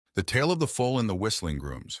The Tale of the Foal and the Whistling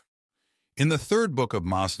Grooms. In the third book of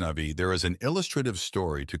Masnavi, there is an illustrative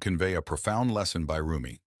story to convey a profound lesson by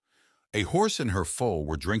Rumi. A horse and her foal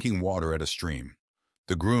were drinking water at a stream.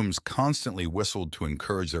 The grooms constantly whistled to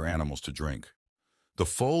encourage their animals to drink. The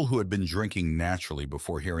foal, who had been drinking naturally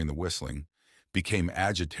before hearing the whistling, became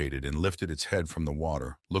agitated and lifted its head from the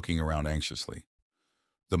water, looking around anxiously.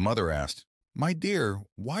 The mother asked, "My dear,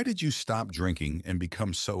 why did you stop drinking and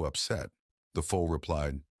become so upset?" The foal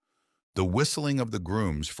replied, "The whistling of the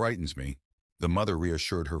grooms frightens me." The mother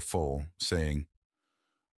reassured her foal, saying,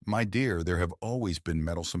 "My dear, there have always been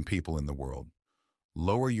meddlesome people in the world.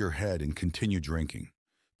 Lower your head and continue drinking.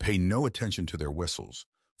 Pay no attention to their whistles,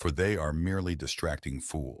 for they are merely distracting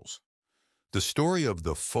fools." The story of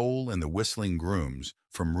the foal and the whistling grooms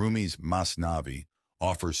from Rumi's Masnavi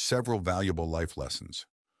offers several valuable life lessons.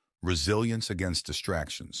 Resilience against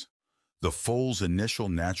distractions. The foal's initial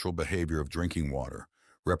natural behavior of drinking water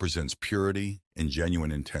represents purity and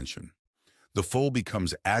genuine intention. The foal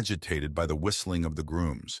becomes agitated by the whistling of the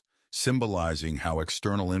grooms, symbolizing how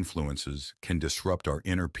external influences can disrupt our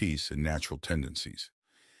inner peace and natural tendencies.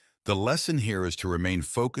 The lesson here is to remain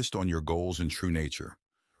focused on your goals and true nature,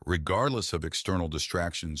 regardless of external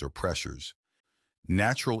distractions or pressures.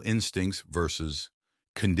 Natural instincts versus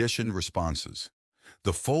conditioned responses.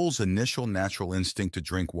 The foal's initial natural instinct to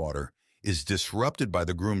drink water is disrupted by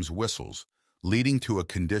the groom's whistles, leading to a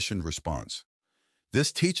conditioned response.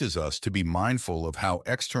 This teaches us to be mindful of how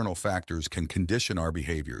external factors can condition our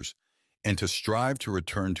behaviors and to strive to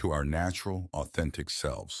return to our natural, authentic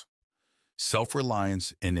selves.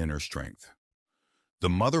 Self-reliance and inner strength. The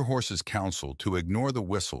mother horse's counsel to ignore the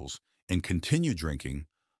whistles and continue drinking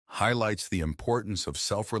highlights the importance of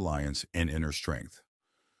self-reliance and inner strength.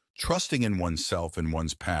 Trusting in oneself and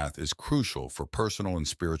one's path is crucial for personal and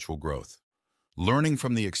spiritual growth. Learning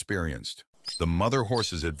from the experienced. The mother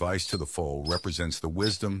horse's advice to the foal represents the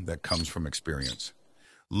wisdom that comes from experience.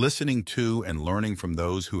 Listening to and learning from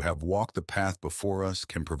those who have walked the path before us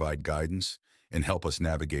can provide guidance and help us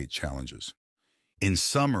navigate challenges. In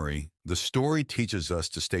summary, the story teaches us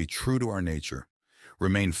to stay true to our nature,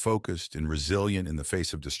 remain focused and resilient in the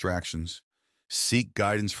face of distractions, seek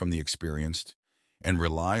guidance from the experienced, and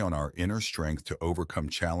rely on our inner strength to overcome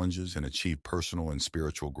challenges and achieve personal and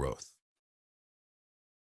spiritual growth.